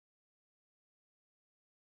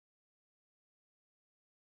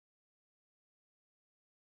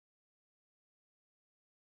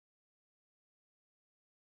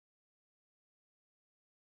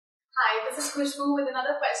Hi, this is Khushbu with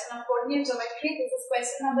another question on coordinate geometry. This is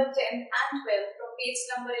question number 10 and 12 from page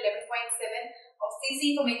number 11.7 of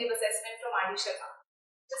CC Formative Assessment from R.D Sharma.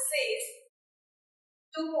 This says,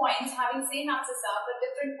 2 points having same axis but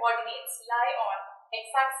different coordinates lie on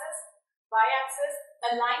x-axis, y-axis,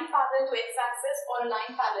 a line parallel to x-axis or a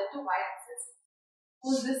line parallel to y-axis.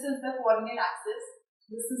 So this is the coordinate axis.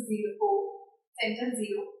 This is 0, center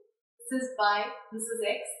 0. This is y, this is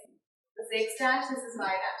x. This is x dash, this is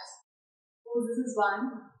y dash. So this is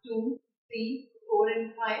 1, 2, 3, 4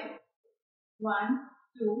 and 5. 1,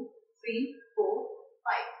 2, 3, 4,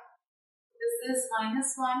 5. This is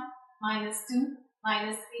minus 1, minus 2,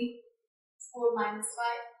 minus 3, 4, minus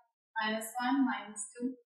 5, minus 1, minus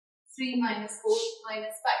 2, 3, minus 4,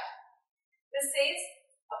 minus 5. This says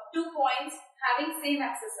 2 points having same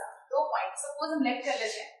axis are 2 points. Suppose हम late कर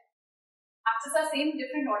लेते हैं. Axis are same,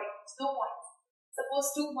 different coordinates. 2 points.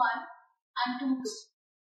 Suppose 2, 1 and 2, 2.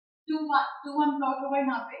 2, 1 plot होगा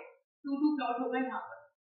यहाँ पे. 2, 2 plot होगा यहाँ पर.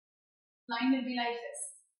 Line will be like this.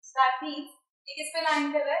 So that means ये किस पे line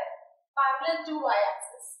कर रहा है? Parallel to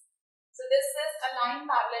y-axis. So this is a line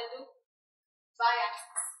parallel to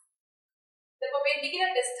y-axis. The perpendicular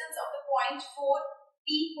distance of the point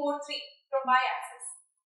 4P43 from y-axis.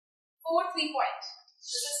 4, 3 point.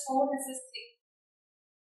 This is 4, this is 3.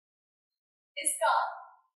 इसका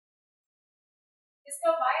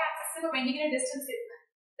y-axis से perpendicular distance कितना है?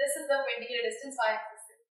 This is the perpendicular distance y-axis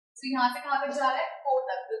से. So यहाँ से कहाँ तक जा रहा है? 4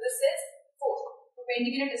 तक. So this is 4.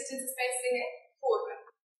 Perpendicular distance इसका इससे है 4 तक.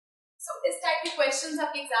 So इस टाइप के क्वेश्चंस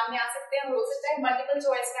आपके एग्जाम में आ सकते हैं और हो सकता है मल्टीपल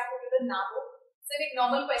चॉइस का आपको गिवन ना हो. सिर्फ एक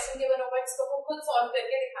नॉर्मल क्वेश्चन गिवन होगा जिसको आपको खुद सॉल्व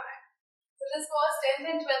करके दिखाना है. So this was 10th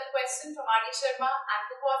and 12th question from R.D Sharma, and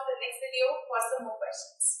to watch the next video for some more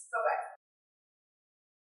questions.